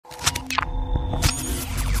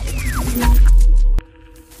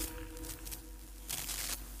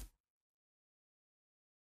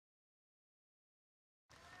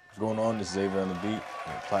going on? This is Avery On The Beat,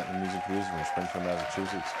 a platinum music producer from Springfield,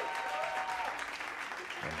 Massachusetts.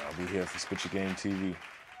 And I'll be here for Spit Your Game TV.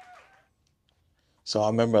 So I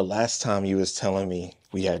remember last time you was telling me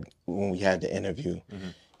when we had the interview,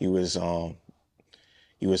 you was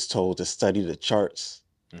told to study the charts.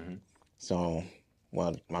 So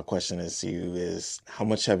well, my question is to you is how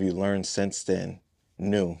much have you learned since then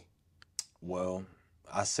new? Well,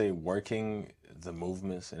 I say working the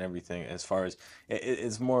movements and everything, as far as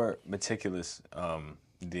it's more meticulous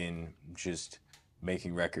than just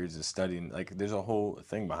making records and studying. Like, there's a whole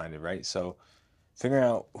thing behind it, right? So figuring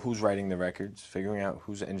out who's writing the records, figuring out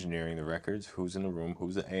who's engineering the records, who's in the room,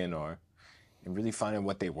 who's the A&R, and really finding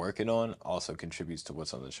what they're working on also contributes to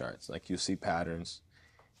what's on the charts. Like, you see patterns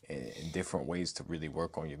and different ways to really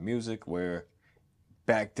work on your music, where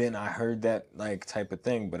back then I heard that like type of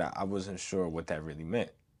thing, but I wasn't sure what that really meant.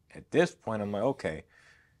 At this point, I'm like, okay,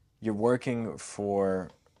 you're working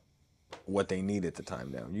for what they need at the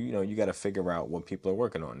time now. You know, you got to figure out what people are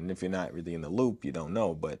working on. And if you're not really in the loop, you don't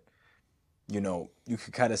know. But, you know, you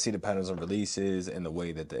can kind of see the patterns of releases and the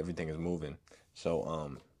way that everything is moving.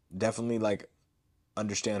 So definitely, like,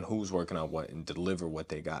 understand who's working on what and deliver what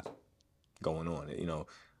they got going on, you know,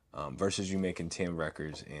 versus you making 10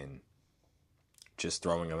 records and just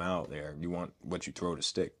throwing them out there. You want what you throw to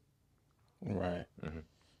stick. Right.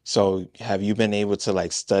 So have you been able to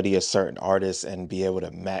like study a certain artist and be able to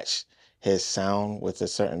match his sound with a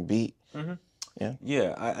certain beat? Yeah.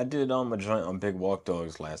 Yeah, I did a joint on Big Walk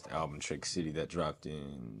Dog's last album, Trick City, that dropped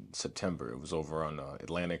in September. It was over on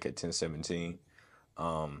Atlantic at 1017.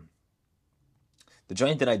 The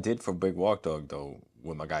joint that I did for Big Walk Dog, though,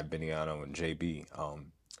 with my guy Beniano and JB,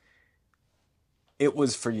 it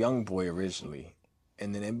was for Young Boy originally.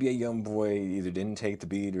 And then NBA Young Boy either didn't take the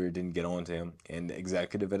beat or it didn't get on to him. And the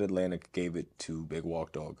executive at Atlantic gave it to Big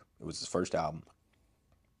Walk Dog. It was his first album.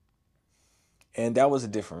 And that was a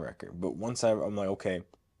different record. But once I'm like, okay,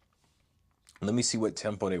 let me see what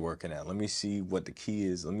tempo they're working at. Let me see what the key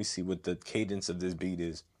is. Let me see what the cadence of this beat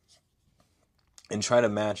is. And try to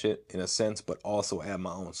match it in a sense, but also add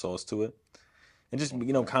my own sauce to it. And just,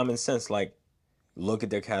 you know, common sense, like, look at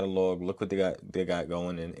their catalog, look what they got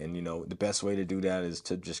going, and you know, the best way to do that is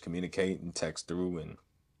to just communicate and text through and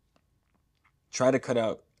try to cut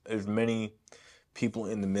out as many people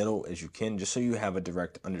in the middle as you can, just so you have a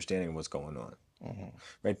direct understanding of what's going on.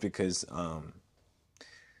 Right? Because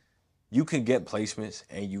you could get placements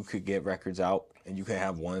and you could get records out and you could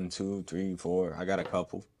have 1, 2, 3, 4. I got a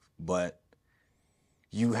couple, but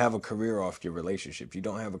you have a career off your relationship. You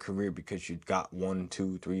don't have a career because you got 1,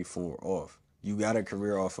 2, 3, 4 off. You got a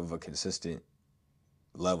career off of a consistent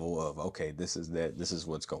level of, okay, this is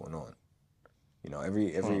what's going on. You know,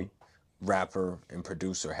 every rapper and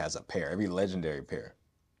producer has a pair, every legendary pair.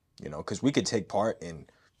 You know, because we could take part in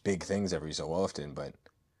big things every so often, but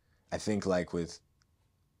I think like with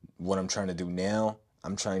what I'm trying to do now,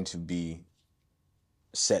 I'm trying to be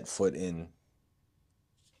set foot in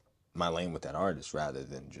my lane with that artist rather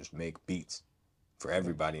than just make beats for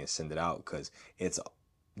everybody and send it out, because it's,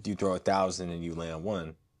 you throw 1,000 and you land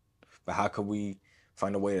 1, but how could we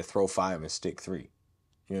find a way to throw 5 and stick 3?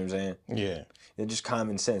 You know what I'm saying? Yeah. It's just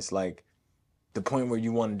common sense, like the point where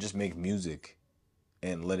you want to just make music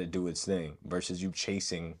and let it do its thing versus you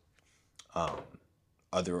chasing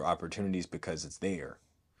other opportunities because it's there.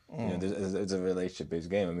 You know, it's a relationship-based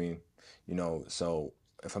game. I mean, you know, so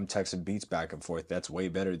if I'm texting beats back and forth, that's way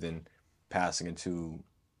better than passing it to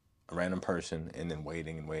a random person and then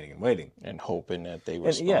waiting and waiting and waiting And hoping that they and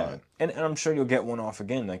respond. yeah, and I'm sure you'll get one off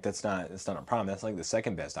again. Like, that's not a problem. That's like the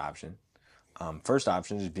second best option. First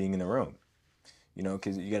option is being in the room. You know,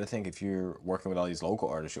 because you got to think, if you're working with all these local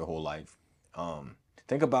artists your whole life,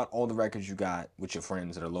 think about all the records you got with your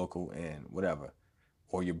friends that are local and whatever,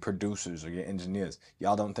 or your producers or your engineers.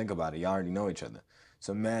 Y'all don't think about it. Y'all already know each other.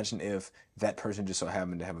 So imagine if that person just so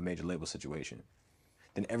happened to have a major label situation.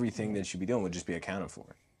 Then everything that you'd be doing would just be accounted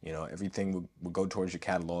for. You know, everything would go towards your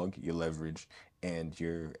catalog, your leverage, and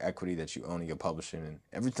your equity that you own in your publishing, and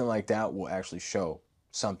everything like that will actually show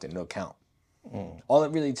something. It'll count. All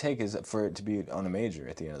it really takes is for it to be on a major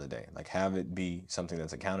at the end of the day. Like, have it be something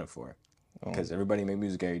that's accounted for. Because everybody make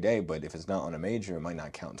music every day, but if it's not on a major, it might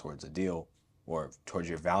not count towards a deal or towards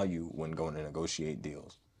your value when going to negotiate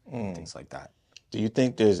deals and things like that. Do you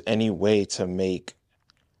think there's any way to make,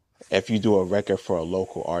 if you do a record for a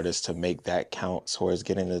local artist, to make that count towards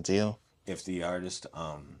getting a deal? If the artist,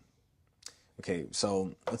 okay,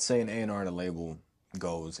 so let's say an A&R at a label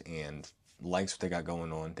goes and likes what they got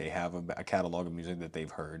going on. They have a catalog of music that they've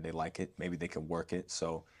heard. They like it. Maybe they can work it.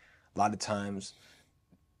 So a lot of times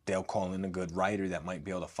they'll call in a good writer that might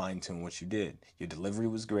be able to fine tune what you did. Your delivery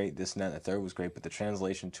was great, this and that, and the third was great, but the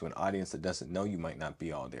translation to an audience that doesn't know you might not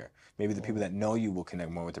be all there. Maybe the people that know you will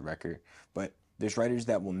connect more with the record, but there's writers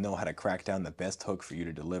that will know how to crack down the best hook for you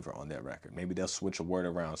to deliver on that record. Maybe they'll switch a word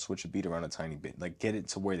around, switch a beat around a tiny bit, like get it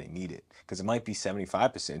to where they need it. Because it might be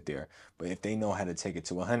 75% there, but if they know how to take it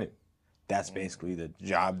to 100, that's basically the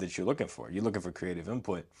job that you're looking for. You're looking for creative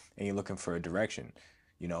input and you're looking for a direction.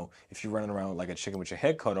 You know, if you're running around like a chicken with your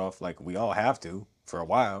head cut off, like we all have to for a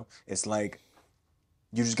while, it's like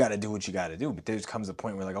you just got to do what you got to do. But there comes a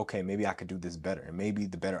point where like, okay, maybe I could do this better. And maybe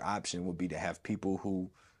the better option would be to have people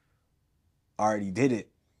who already did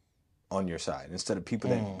it on your side instead of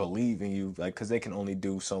people that believe in you, like, because they can only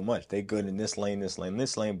do so much. They good in this lane, this lane,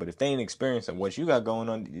 this lane, but if they ain't experiencing what you got going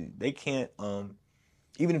on, they can't,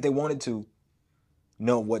 even if they wanted to,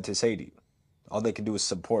 know what to say to you. All they can do is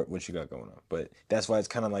support what you got going on. But that's why it's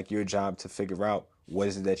kind of like your job to figure out what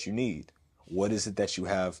is it that you need, what is it that you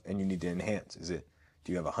have and you need to enhance. Is it,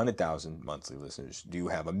 do you have 100,000 monthly listeners? Do you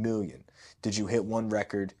have 1,000,000? Did you hit one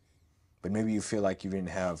record, but maybe you feel like you didn't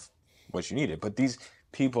have what you needed? But these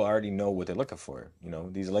people already know what they're looking for. You know,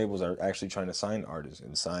 these labels are actually trying to sign artists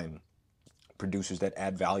and sign producers that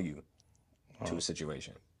add value to a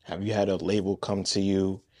situation. Have you had a label come to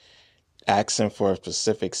you asking for a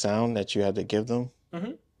specific sound that you had to give them?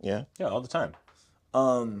 Mm-hmm. Yeah? Yeah, all the time.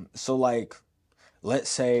 So like, let's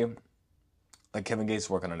say, like Kevin Gates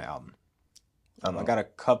working on an album. I got a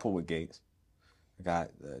couple with Gates. I got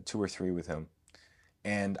 2 or 3 with him.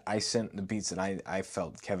 And I sent the beats that I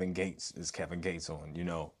felt Kevin Gates is Kevin Gates on, you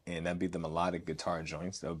know, and that'd be the melodic guitar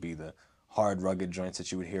joints. That would be the hard, rugged joints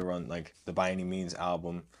that you would hear on like the By Any Means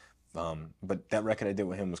album. But that record I did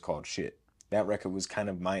with him was called Shit. That record was kind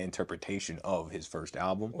of my interpretation of his first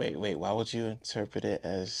album. Wait, why would you interpret it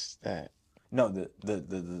as that? No,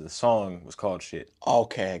 the song was called Shit.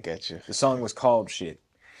 Okay, I get you. The song was called Shit.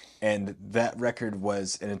 And that record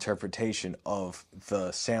was an interpretation of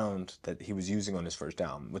the sound that he was using on his first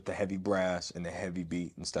album with the heavy brass and the heavy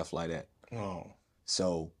beat and stuff like that. Oh.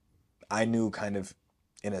 So I knew kind of,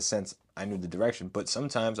 in a sense, I knew the direction. But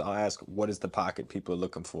sometimes I'll ask, what is the pocket people are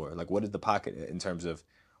looking for? Like, what is the pocket in terms of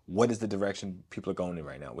what is the direction people are going in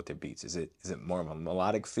right now with their beats? Is it more of a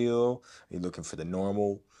melodic feel? Are you looking for the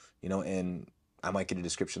normal, you know? And I might get a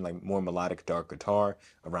description like more melodic, dark guitar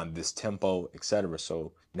around this tempo, etc.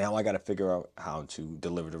 So now I got to figure out how to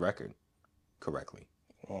deliver the record correctly.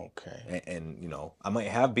 Okay. And you know, I might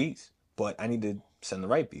have beats, but I need to send the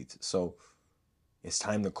right beats. So it's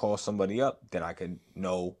time to call somebody up that I can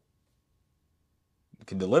know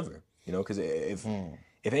can deliver. You know, because if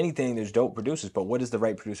anything, there's dope producers, but what is the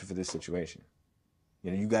right producer for this situation? You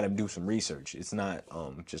know, you got to do some research. It's not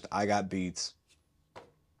just I got beats.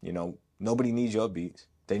 You know, nobody needs your beats.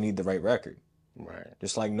 They need the right record. Right.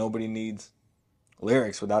 Just like nobody needs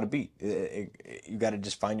lyrics without a beat. You got to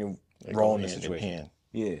just find your role in the situation.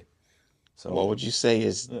 Yeah. So what would you say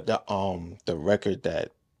is the record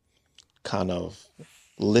that kind of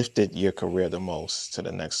lifted your career the most to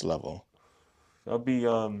the next level? That'll be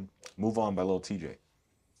Move On by Lil TJ.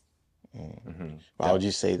 Why would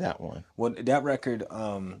you say that one? Well, that record,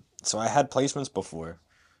 so I had placements before.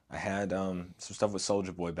 I had some stuff with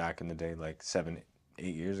Soulja Boy back in the day, like 7,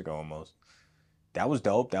 8 years ago almost. That was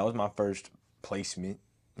dope. That was my first placement,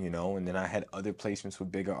 you know, and then I had other placements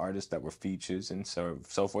with bigger artists that were features and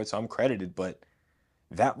so forth. So I'm credited, but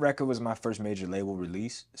that record was my first major label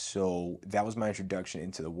release. So that was my introduction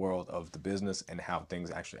into the world of the business and how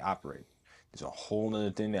things actually operate. There's a whole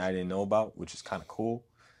other thing that I didn't know about, which is kind of cool.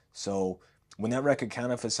 So when that record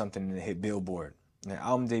counted for something and it hit Billboard, the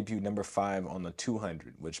album debuted number 5 on the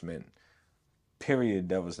 200, which meant, period,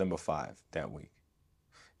 that was number 5 that week.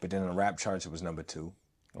 But then on the rap charts, it was number 2.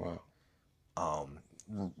 Wow.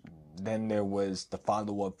 Then there was the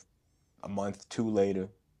follow-up a month, 2 later.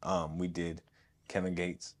 We did Kevin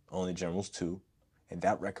Gates, Only Generals 2, and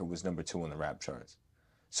that record was number 2 on the rap charts.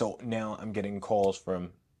 So now I'm getting calls from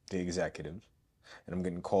the executives, and I'm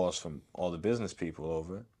getting calls from all the business people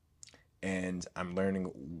over, and I'm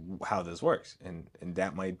learning how this works. And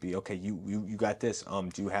that might be, okay, you got this.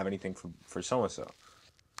 Do you have anything for so-and-so?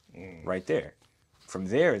 Right there. From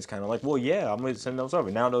there, it's kind of like, well, yeah, I'm going to send those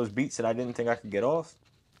over. Now those beats that I didn't think I could get off,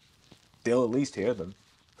 they'll at least hear them.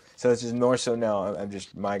 So it's just more so now I'm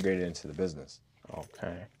just migrated into the business.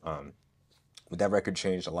 Okay. But that record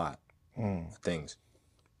changed a lot of things.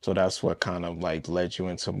 So that's what kind of like led you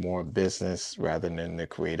into more business rather than the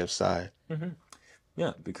creative side?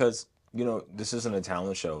 Yeah, because, you know, this isn't a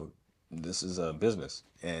talent show. This is a business.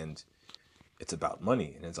 And it's about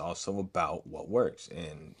money. And it's also about what works.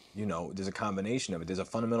 And, you know, there's a combination of it. There's a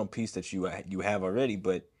fundamental piece that you have already,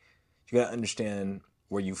 but you got to understand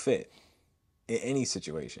where you fit in any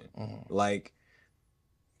situation. Like,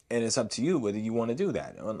 and it's up to you whether you want to do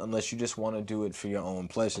that. Unless you just want to do it for your own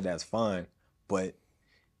pleasure, that's fine. But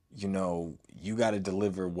you got to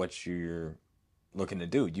deliver what you're looking to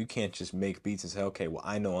do. You can't just make beats and say, okay, well,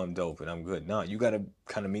 I know I'm dope and I'm good. No, you got to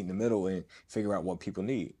kind of meet in the middle and figure out what people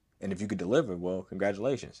need. And if you could deliver, well,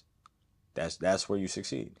 congratulations. That's where you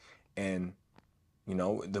succeed. And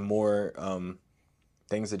the more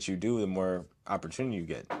things that you do, the more opportunity you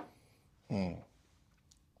get.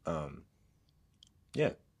 Yeah.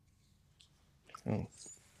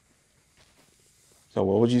 So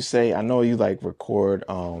what would you say? I know you like record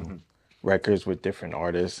records with different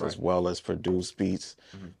artists as Right. well as produce beats.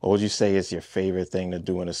 What would you say is your favorite thing to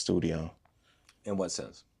do in a studio? In what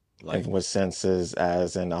sense? In Like, what senses,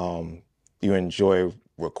 as in, you enjoy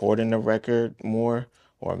recording the record more,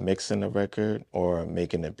 or mixing the record, or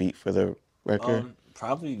making a beat for the record?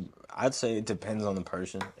 probably, I'd say it depends on the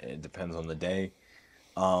person. It depends on the day.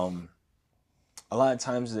 Um, a lot of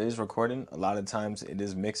times it is recording. A lot of times it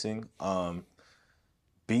is mixing.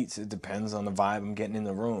 Beats, it depends on the vibe I'm getting in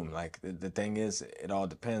the room. Like the thing is, it all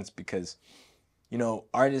depends because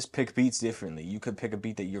artists pick beats differently. You could pick a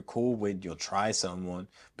beat that you're cool with, you'll try someone,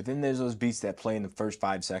 but then there's those beats that play in the first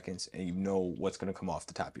 5 seconds and you know what's gonna come off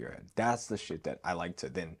the top of your head. That's the shit that I like to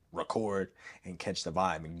then record and catch the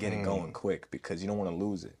vibe and get it going quick because you don't want to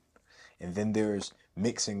lose it. And then there's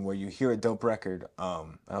mixing where you hear a dope record. I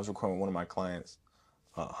was recording with one of my clients,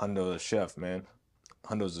 Hundo the chef, man.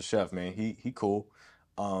 Hundo's the chef, man. He cool.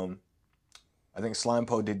 Um, I think Slime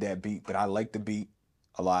Po did that beat, but I like the beat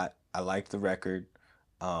a lot. I like the record.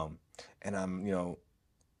 Um, and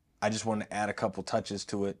I just want to add a couple touches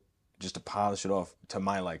to it just to polish it off to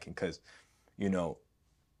my liking because, you know,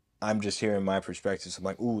 I'm just hearing my perspective. So I'm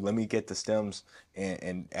like, ooh, let me get the stems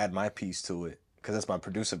and add my piece to it because that's my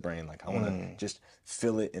producer brain. Like, I want to just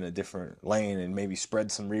fill it in a different lane and maybe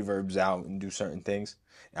spread some reverbs out and do certain things.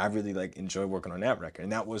 And I really like enjoy working on that record.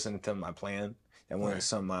 And that wasn't until my plan. That wasn't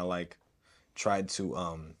something I like tried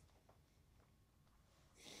to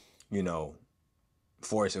you know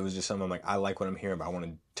force. It was just something I'm like, I like what I'm hearing, but I want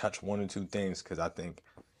to touch one or two things because I think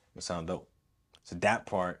it sound dope. So that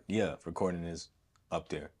part, yeah, recording is up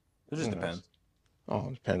there. It just depends. Oh,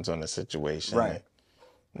 it depends on the situation. Right.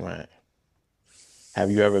 Right.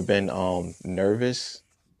 Have you ever been nervous?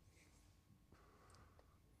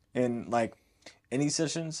 And like any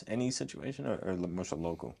sessions, any situation, or more so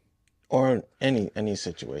local. Or any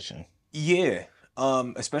situation? Yeah.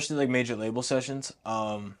 Especially like major label sessions.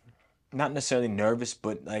 Not necessarily nervous,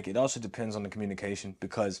 but like it also depends on the communication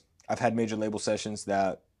because I've had major label sessions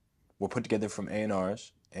that were put together from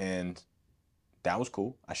A&Rs and that was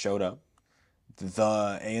cool. I showed up.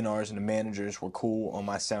 The A&Rs and the managers were cool on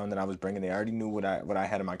my sound that I was bringing. They already knew what I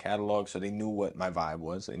had in my catalog, so they knew what my vibe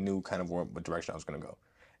was. They knew kind of what direction I was going to go.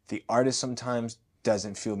 The artist sometimes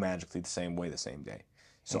doesn't feel magically the same way the same day.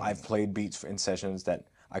 So I've played beats in sessions that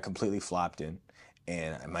I completely flopped in,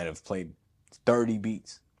 and I might have played 30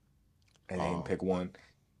 beats and they didn't pick one.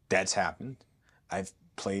 That's happened. I've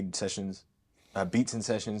played sessions, beats in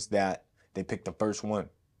sessions that they picked the first one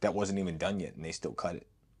that wasn't even done yet, and they still cut it.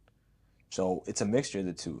 So it's a mixture of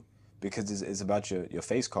the two because it's about your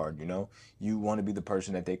face card, you know? You want to be the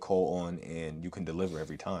person that they call on and you can deliver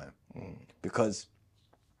every time because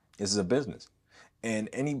this is a business. And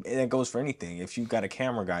that goes for anything. If you got a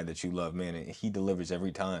camera guy that you love, man, and he delivers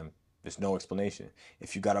every time, there's no explanation.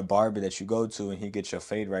 If you got a barber that you go to and he gets your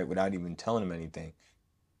fade right without even telling him anything,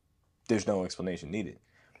 there's no explanation needed.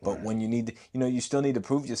 But when you need to, you still need to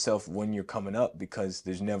prove yourself when you're coming up because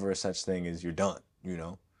there's never a such thing as you're done, you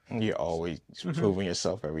know? You're always proving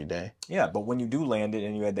yourself every day. Yeah, but when you do land it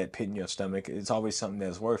and you had that pit in your stomach, it's always something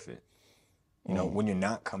that's worth it. When you're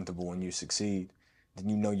not comfortable, when you succeed, then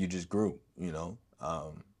you just grew,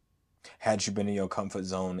 Had you been in your comfort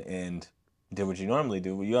zone and did what you normally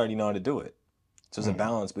do, well, you already know how to do it. So it's a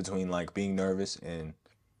balance between like being nervous and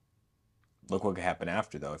look what could happen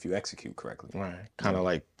after though if you execute correctly. Right. Kind of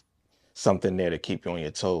like something there to keep you on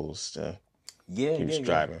your toes, to Yeah, keep yeah, yeah.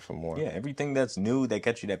 striving for more. Yeah, everything that's new that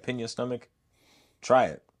gets you that pin in your stomach, try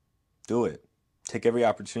it. Do it. Take every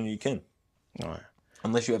opportunity you can. All right.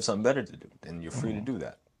 Unless you have something better to do, then you're free to do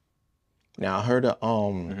that. Now I heard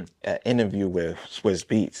an interview with Swiss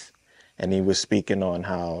Beats, and he was speaking on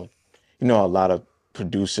how, a lot of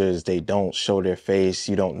producers, they don't show their face.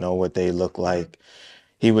 You don't know what they look like.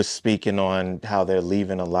 He was speaking on how they're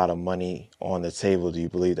leaving a lot of money on the table. Do you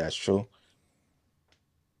believe that's true?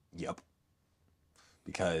 Yep.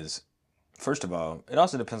 Because first of all, it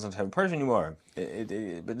also depends on the type of person you are.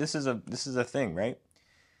 But this is a thing, right?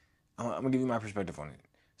 I'm gonna give you my perspective on it.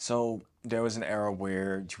 So there was an era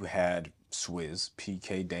where you had Swizz,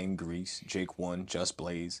 PK, Dane Grease, Jake One, Just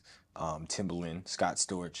Blaze, Timbaland, Scott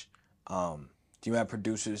Storch. Do you have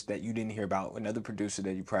producers that you didn't hear about? Another producer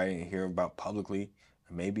that you probably didn't hear about publicly?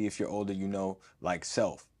 Maybe if you're older, you know, like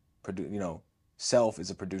Self. You know, Self is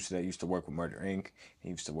a producer that used to work with Murder Inc. He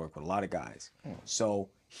used to work with a lot of guys. So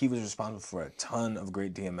he was responsible for a ton of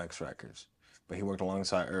great DMX records. But he worked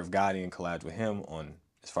alongside Irv Gotti and collabed with him on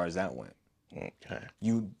as far as that went. Okay.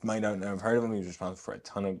 You might not have heard of him. He was responsible for a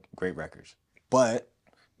ton of great records. But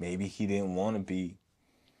maybe he didn't want to be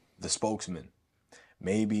the spokesman.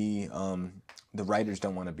 Maybe the writers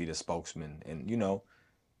don't want to be the spokesman. And, you know,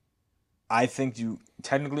 I think you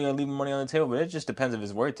technically are leaving money on the table, but it just depends if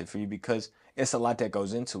it's worth it for you because it's a lot that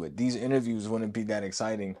goes into it. These interviews wouldn't be that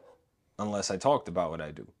exciting unless I talked about what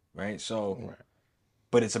I do, right? So, Right.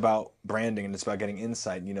 but it's about branding and it's about getting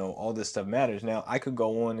insight. You know, all this stuff matters. Now, I could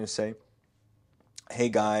go on and say, hey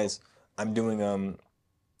guys, I'm doing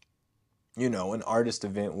you know, an artist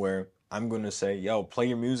event where I'm going to say, yo, play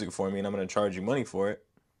your music for me and I'm going to charge you money for it.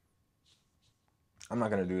 I'm not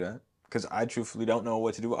going to do that because I truthfully don't know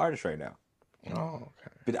what to do with artists right now. Oh,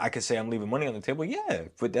 okay. But I could say I'm leaving money on the table. Yeah,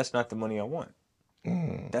 but that's not the money I want.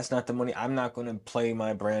 That's not the money. I'm not going to play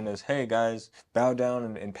my brand as, hey guys, bow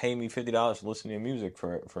down and pay me $50 to listen to your music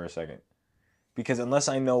for a second. Because unless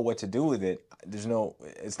I know what to do with it, it's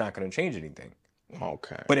not going to change anything.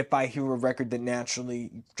 Okay. But if I hear a record that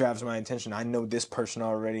naturally grabs my attention, I know this person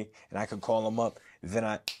already, and I could call them up, then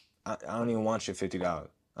I don't even want your $50.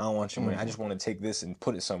 I don't want your money. I just want to take this and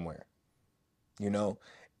put it somewhere, you know?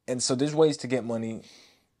 And so there's ways to get money,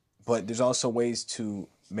 but there's also ways to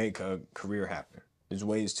make a career happen. There's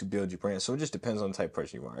ways to build your brand. So it just depends on the type of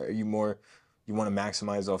person you are. Are you more, you want to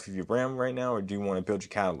maximize off of your brand right now, or do you want to build your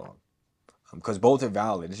catalog? Because both are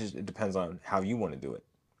valid. It depends on how you want to do it.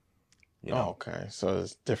 You know? Okay. So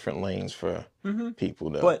there's different lanes for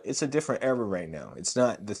people though. But it's a different era right now. It's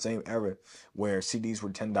not the same era where CDs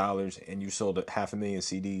were $10 and you sold 500,000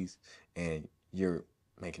 CDs and you're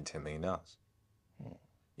making $10 million.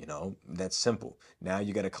 You know, that's simple. Now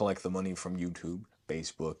you got to collect the money from YouTube,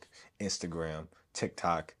 Facebook, Instagram,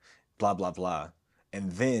 TikTok, blah, blah, blah.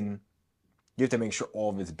 And then you have to make sure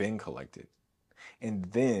all of it's been collected. And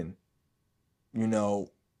then, you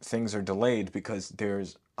know, things are delayed because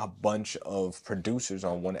there's a bunch of producers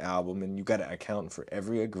on one album and you got to account for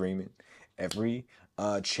every agreement, every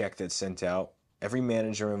check that's sent out, every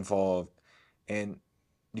manager involved. And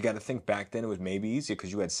you got to think back then it was maybe easier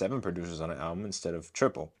because you had 7 producers on an album instead of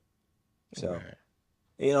triple. So, Right.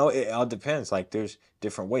 you know, it all depends. Like there's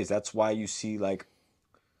different ways. That's why you see like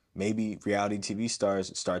maybe reality TV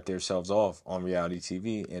stars start themselves off on reality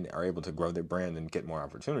TV and are able to grow their brand and get more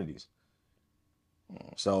opportunities.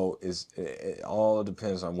 So it all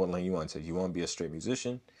depends on what lane you want to take. You want to be a straight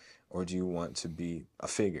musician, or do you want to be a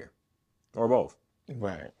figure, or both?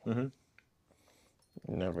 Right. Mm-hmm.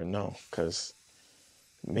 You never know, because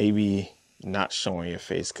maybe not showing your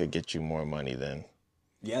face could get you more money than.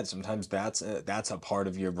 Yeah, sometimes that's a part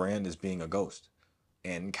of your brand is being a ghost,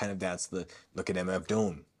 and kind of that's the look at MF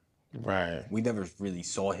Doom. Right. We never really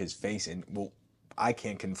saw his face, and well, I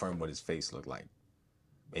can't confirm what his face looked like.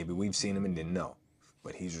 Maybe we've seen him and didn't know,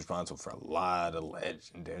 but he's responsible for a lot of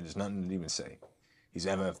legend. There's nothing to even say. He's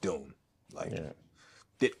MF Doom. Like Yeah.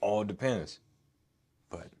 it all depends,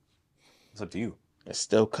 but it's up to you. It's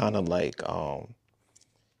still kind of like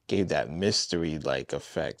gave that mystery like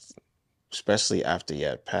effect, especially after you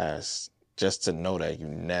had passed, just to know that you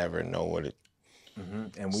never know what it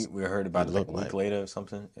And we heard about it like looked a week like. later or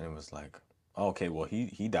something, and it was like, oh, okay, well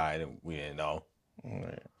he died and we didn't know.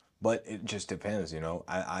 Right. But it just depends, you know.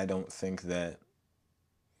 I don't think that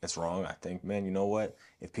it's wrong. I think, man, you know what?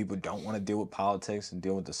 If people don't want to deal with politics and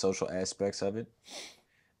deal with the social aspects of it,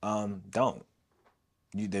 don't.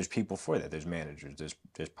 There's people for that. There's managers.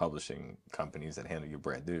 There's publishing companies that handle your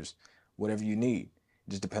brand. There's whatever you need. It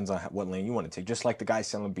just depends on what lane you want to take. Just like the guy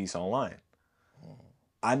selling beats online.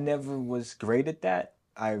 I never was great at that.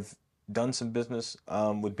 I've done some business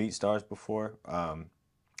with BeatStars before.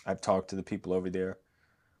 I've talked to the people over there,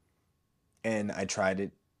 and I tried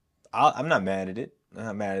it. I'm not mad at it. I'm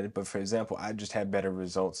not mad at it. But for example, I just had better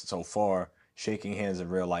results so far shaking hands in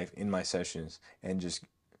real life in my sessions and just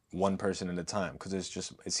one person at a time because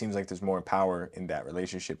it seems like there's more power in that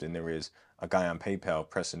relationship than there is a guy on PayPal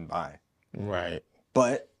pressing buy. Right.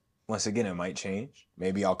 But once again, it might change.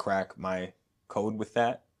 Maybe I'll crack my code with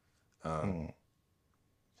that. So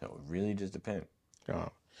it really just depends.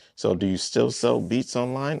 So do you still sell beats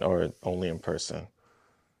online or only in person?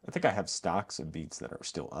 I think I have stocks of beats that are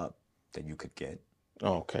still up that you could get.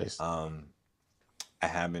 Oh, okay. I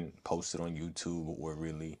haven't posted on YouTube or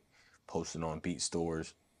really posted on Beat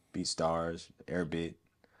Stores, Beat Stars, Airbit,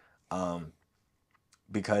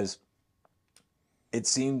 because it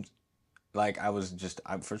seemed like I was just,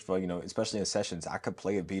 first of all, especially in sessions, I could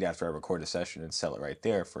play a beat after I record a session and sell it right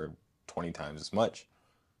there for 20 times as much.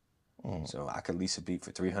 So I could lease a beat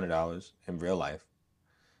for $300 in real life.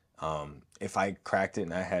 If I cracked it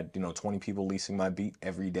and I had, 20 people leasing my beat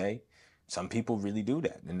every day, some people really do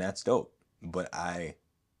that, and that's dope. But I'm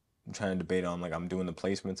trying to debate on, like, I'm doing the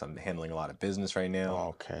placements, I'm handling a lot of business right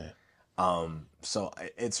now. Okay. So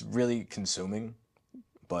it's really consuming,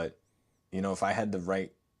 but if I had the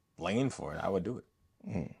right lane for it, I would do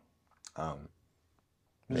it.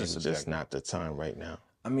 It's just not the time right now.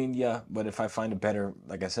 I mean, yeah, but if I find a better,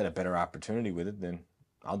 like I said, a better opportunity with it, then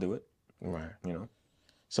I'll do it. Right. You know?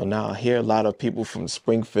 So now I hear a lot of people from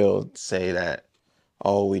Springfield say that,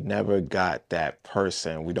 oh, we never got that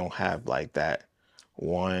person. We don't have like that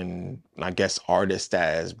one, I guess, artist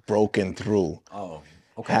that has broken through. Oh,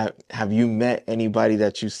 okay. Have you met anybody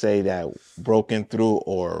that you say that broken through,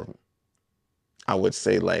 or I would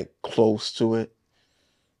say like close to it?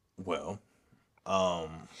 Well,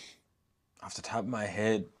 off the top of my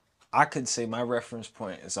head, I could say my reference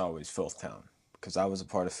point is always Filth Town, because I was a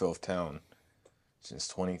part of Filth Town since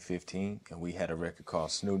 2015, and we had a record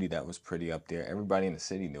called Snooty that was pretty up there. Everybody in the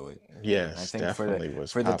city knew it. Yes, I think definitely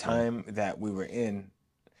was for the popping. time that we were in,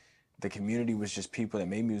 the community was just people that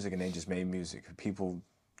made music, and they just made music. People,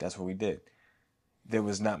 that's what we did. There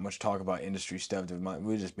was not much talk about industry stuff. We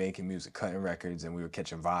were just making music, cutting records, and we were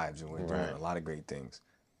catching vibes, and we were doing a lot of great things.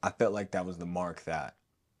 I felt like that was the mark that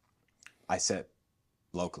I set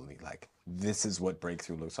locally. Like, this is what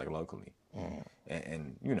breakthrough looks like locally.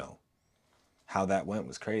 And how that went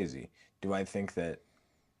was crazy. Do I think that,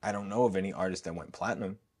 I don't know of any artist that went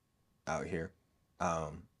platinum out here.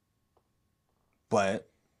 But,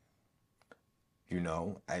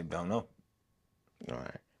 I don't know. All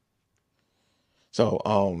right. So,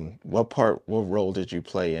 what role did you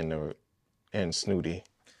play in Snooty?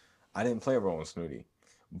 I didn't play a role in Snooty,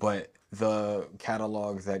 but the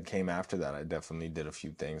catalog that came after that, I definitely did a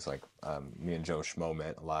few things. Like, me and Joe Schmo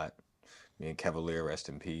met a lot. Me and Cavalier, rest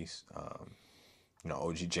in peace.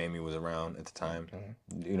 OG Jamie was around at the time.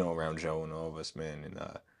 Around Joe and all of us, man. And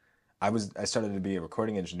I started to be a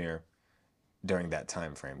recording engineer during that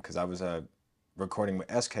time frame, because I was recording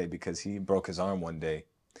with SK because he broke his arm one day.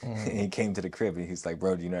 And he came to the crib and he's like,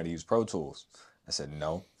 bro, do you know how to use Pro Tools? I said,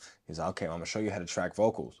 no. He's like, okay, I'm gonna show you how to track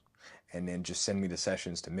vocals, and then just send me the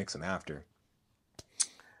sessions to mix them after.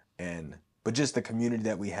 But just the community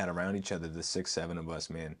that we had around each other, the 6, 7 of us,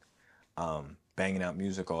 man, banging out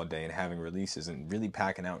music all day and having releases and really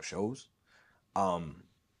packing out shows,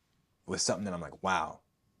 was something that I'm like, wow,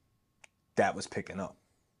 that was picking up.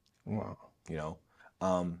 Wow.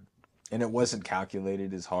 And it wasn't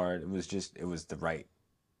calculated as hard. It was the right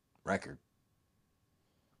record.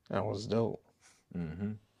 That was dope.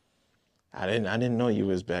 I didn't know you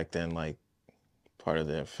was back then, like, part of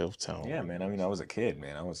the Filth Town. Yeah, man. I mean, I was a kid,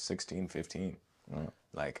 man. I was 16, 15.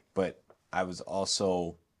 Like, but I was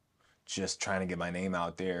also just trying to get my name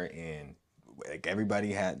out there, and like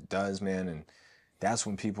everybody does, man. And that's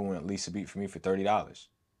when people went lease a beat for me for $30,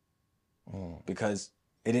 because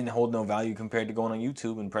it didn't hold no value compared to going on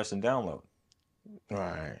YouTube and pressing download.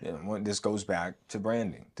 Right. This goes back to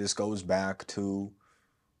branding. This goes back to,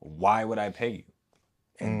 why would I pay you?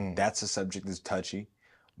 And that's a subject that's touchy,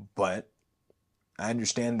 but I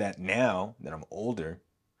understand that now that I'm older,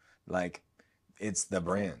 like, it's the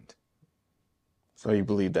brand. So you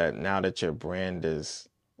believe that now that your brand is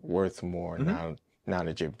worth more, now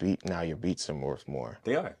that your beats are worth more.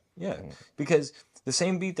 They are, yeah. Because the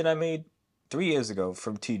same beat that I made 3 years ago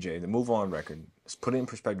from TJ, the Move On record, let's put it in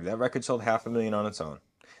perspective. That record sold 500,000 on its own.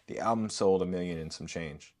 The album sold 1 million and some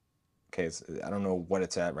change. Okay, I don't know what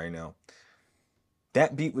it's at right now.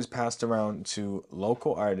 That beat was passed around to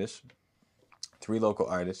local artists, 3 local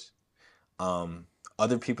artists,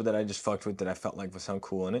 other people that I just fucked with that I felt like would sound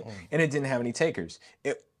cool in it, and it didn't have any takers.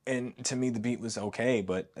 And to me, the beat was okay,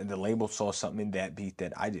 but the label saw something in that beat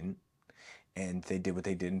that I didn't, and they did what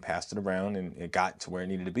they did and passed it around, and it got to where it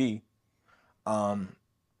needed to be. And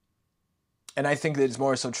I think that it's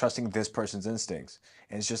more so trusting this person's instincts.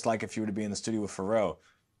 And it's just like if you were to be in the studio with Pharrell,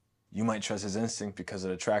 you might trust his instinct because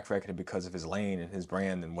of the track record and because of his lane and his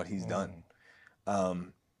brand and what he's done.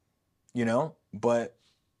 But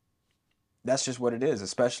that's just what it is,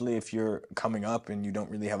 especially if you're coming up and you don't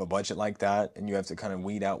really have a budget like that, and you have to kind of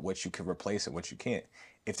weed out what you can replace and what you can't.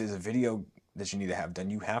 If there's a video that you need to have done,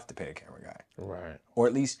 you have to pay a camera guy. Right. Or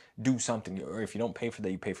at least do something. Or if you don't pay for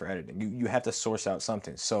that, you pay for editing. You have to source out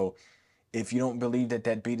something. So If you don't believe that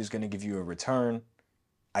that beat is going to give you a return,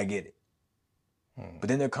 I get it. But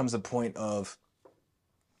then there comes a point of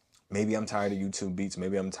maybe I'm tired of YouTube beats.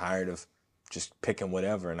 Maybe I'm tired of just picking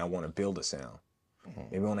whatever and I want to build a sound.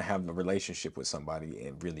 Maybe I want to have a relationship with somebody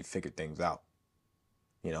and really figure things out.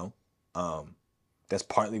 You know? That's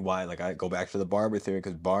partly why, like, I go back to the barber theory,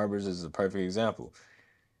 because barbers is a perfect example.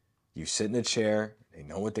 You sit in a chair, they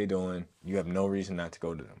know what they're doing, you have no reason not to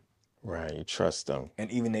go to them. Right, you trust them. And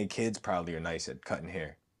even their kids probably are nice at cutting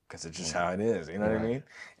hair, because it's just how it is, you know what I mean?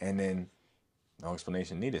 And then no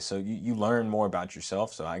explanation needed. So you learn more about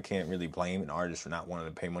yourself, so I can't really blame an artist for not wanting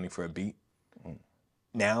to pay money for a beat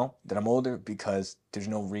now that I'm older, because there's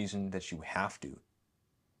no reason that you have to.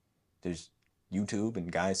 There's YouTube and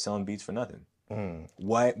guys selling beats for nothing.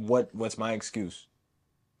 What's my excuse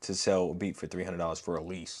to sell a beat for $300 for a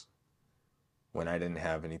lease when I didn't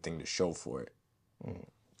have anything to show for it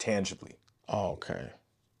tangibly? Oh, okay.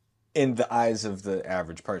 In the eyes of the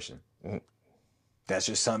average person. That's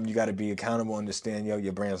just something you got to be accountable, understand, yo,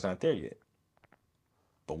 your brand's not there yet.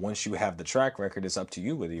 But once you have the track record, it's up to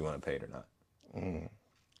you whether you want to pay it or not.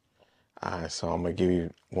 All right, so I'm gonna give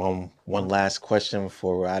you one last question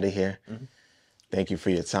before we're out of here. Thank you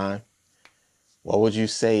for your time. What would you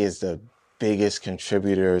say is the biggest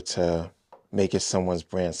contributor to making someone's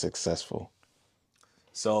brand successful?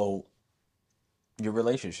 So, your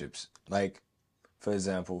relationships. Like, for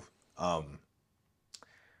example,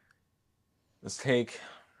 let's take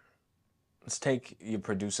your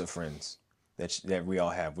producer friends that we all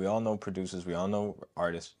have. We all know producers. We all know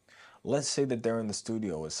artists. Let's say that they're in the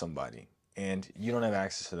studio with somebody and you don't have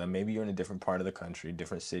access to them. Maybe you're in a different part of the country,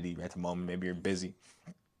 different city at the moment. Maybe you're busy.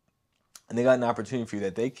 And they got an opportunity for you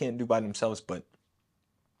that they can't do by themselves, but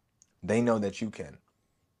they know that you can.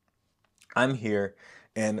 I'm here,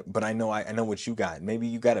 but I know what you got. Maybe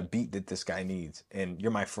you got a beat that this guy needs, and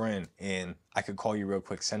you're my friend, and I could call you real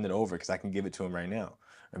quick, send it over, because I can give it to him right now.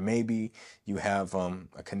 Or maybe you have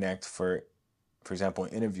a connect for example,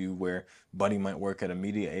 an interview where buddy might work at a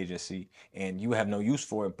media agency, and you have no use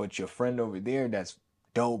for it, but your friend over there that's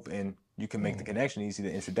dope, and you can make the connection easy,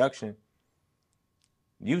 the introduction.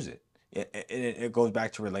 Use it. It goes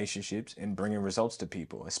back to relationships and bringing results to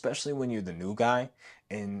people, especially when you're the new guy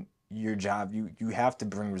and your job, you have to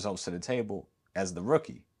bring results to the table as the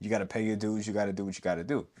rookie. You got to pay your dues. You got to do what you got to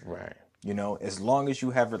do. Right. You know, as long as you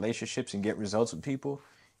have relationships and get results with people,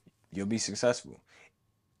 you'll be successful.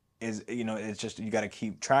 It's just, you got to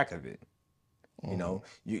keep track of it. You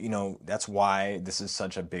know, that's why this is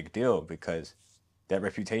such a big deal, because that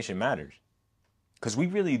reputation matters. Because we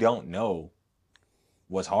really don't know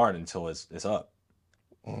what's hard until it's up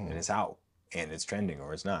and it's out and it's trending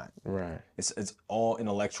or it's not. Right. It's all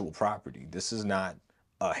intellectual property. This is not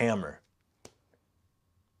a hammer.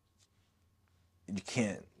 You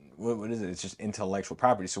can't. What is it? It's just intellectual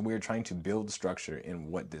property. So we're trying to build structure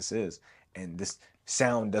in what this is, and this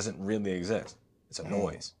sound doesn't really exist. It's a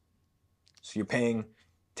noise. So you're paying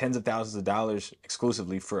tens of thousands of dollars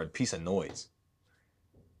exclusively for a piece of noise.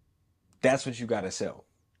 That's what you got to sell.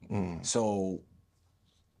 So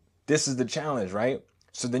this is the challenge, right?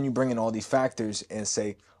 So then you bring in all these factors and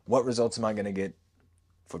say, what results am I going to get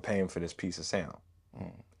for paying for this piece of sound?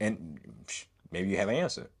 And maybe you have an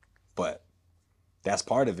answer, but that's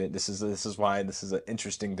part of it. This is why this is an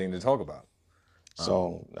interesting thing to talk about.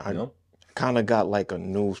 So I kind of got like a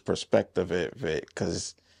new perspective of it,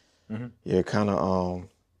 because you're kind of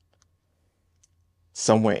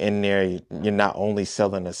somewhere in there. You're not only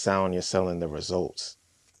selling the sound, you're selling the results.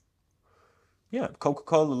 Yeah,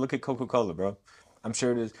 Coca-Cola. Look at Coca-Cola, bro. I'm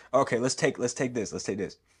sure it is. Okay, let's take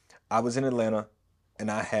this. I was in Atlanta, and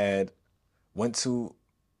I went to,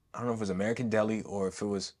 I don't know if it was American Deli or if it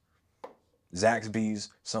was Zaxby's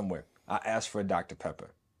somewhere. I asked for a Dr.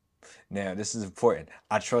 Pepper. Now, this is important.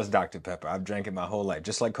 I trust Dr. Pepper. I've drank it my whole life.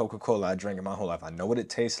 Just like Coca-Cola, I drank it my whole life. I know what it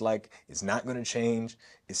tastes like. It's not going to change.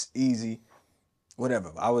 It's easy.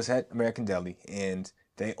 Whatever. I was at American Deli, and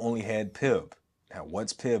they only had Pib. Now,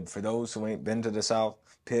 what's Pib? For those who ain't been to the South,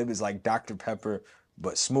 Pib is like Dr. Pepper,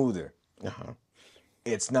 but smoother.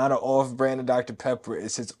 It's not an off-brand of Dr. Pepper.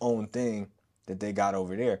 It's its own thing that they got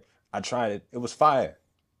over there. I tried it. It was fire.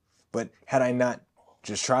 But had I not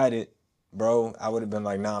just tried it, bro, I would have been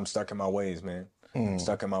like, nah, I'm stuck in my ways, man. I'm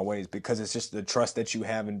stuck in my ways, because it's just the trust that you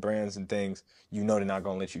have in brands and things. You know they're not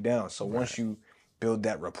going to let you down. So once you build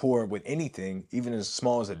that rapport with anything, even as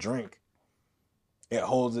small as a drink, it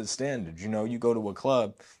holds its standard. You know, you go to a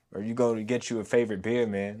club or you go to get you a favorite beer,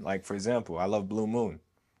 man. Like, for example, I love Blue Moon.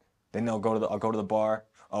 Then I'll go to the bar.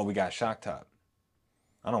 Oh, we got Shock Top.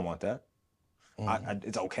 I don't want that.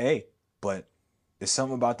 It's okay, but there's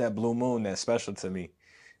something about that Blue Moon that's special to me.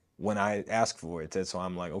 when I ask for it. So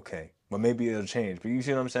I'm like, okay, well, maybe it'll change. But you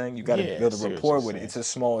see what I'm saying? You got to Yeah, I build a see what rapport you're with it. saying. It's as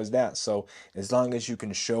small as that. So as long as you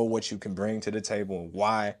can show what you can bring to the table and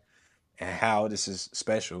why and how this is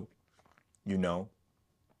special, you know,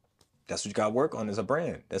 that's what you got to work on as a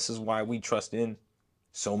brand. This is why we trust in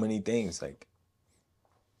so many things. Like,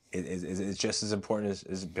 it's just as important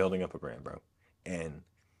as building up a brand, bro. And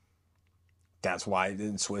that's why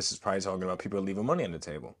the Swiss is probably talking about people leaving money on the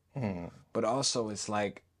table. But also, it's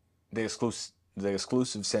like the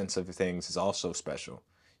exclusive sense of things is also special.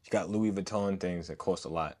 You got Louis Vuitton things that cost a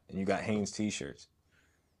lot, and you got Hanes t-shirts.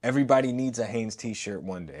 Everybody needs a Hanes t-shirt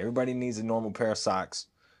one day. Everybody needs a normal pair of socks.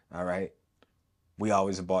 All right, we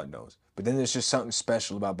always have bought those. But then there's just something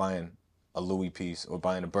special about buying a Louis piece or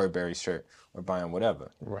buying a Burberry shirt or buying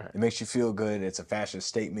whatever. Right. It makes you feel good. It's a fashion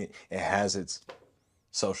statement. It has its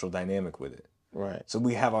social dynamic with it. Right. So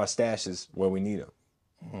we have our stashes where we need them.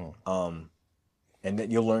 And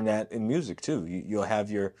then you'll learn that in music too. You'll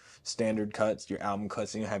have your standard cuts, your album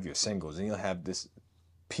cuts, and you'll have your singles, and you'll have this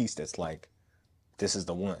piece that's like, this is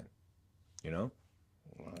the one. You know?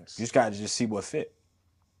 Nice. You just gotta just see what fit.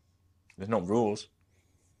 There's no rules.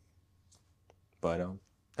 But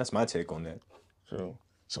that's my take on that. True.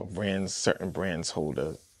 So certain brands hold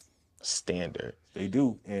a standard. They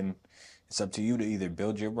do, and it's up to you to either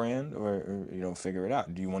build your brand or figure it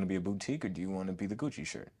out. Do you want to be a boutique or do you want to be the Gucci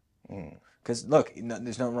shirt? Because look,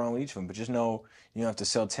 there's nothing wrong with each of them, but just know you don't have to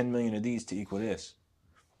sell 10 million of these to equal this.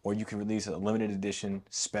 Or you can release a limited edition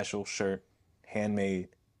special shirt, handmade.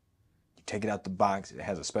 You take it out the box. It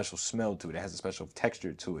has a special smell to it. It has a special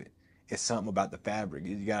texture to it. It's something about the fabric.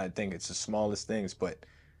 You gotta think it's the smallest things, but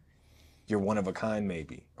you're one of a kind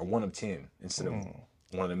maybe, or one of 10 instead of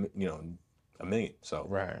one of a million. So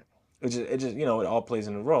right. It just it all plays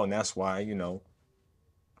in a role, and that's why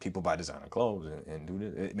people buy designer clothes and do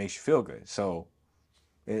this. It makes you feel good. So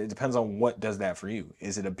it depends on what does that for you.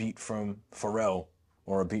 Is it a beat from Pharrell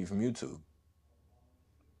or a beat from YouTube?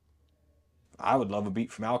 I would love a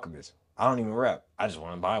beat from Alchemist. I don't even rap. I just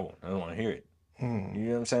want to buy one. I don't want to hear it. You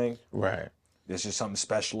know what I'm saying? Right. There's just something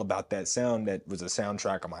special about that sound that was a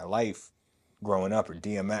soundtrack of my life growing up, or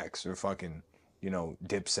DMX, or fucking,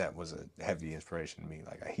 Dipset was a heavy inspiration to me.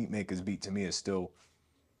 Like a Heatmaker's beat to me is still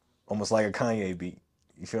almost like a Kanye beat.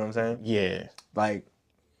 You feel what I'm saying? Yeah. Like,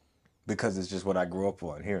 because it's just what I grew up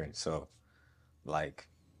on hearing. So, like,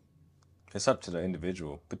 it's up to the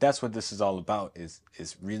individual. But that's what this is all about, is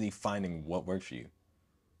really finding what works for you.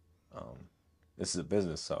 This is a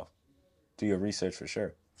business, so do your research for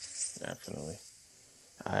sure. Definitely.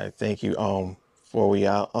 All right, thank you. Before we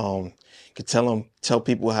out, could tell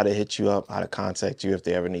people how to hit you up, how to contact you if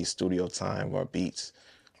they ever need studio time or beats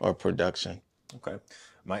or production. Okay.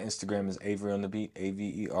 My Instagram is Avery On The Beat,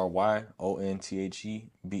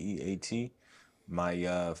 AveryOnTheBeat. My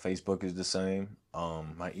Facebook is the same.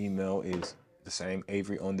 My email is the same,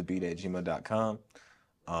 averyonthebeat@gmail.com.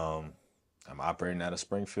 I'm operating out of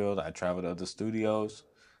Springfield. I travel to other studios.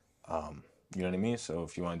 You know what I mean? So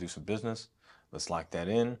if you want to do some business, let's lock that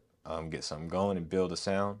in, get something going and build a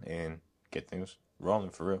sound and get things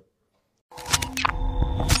rolling for real.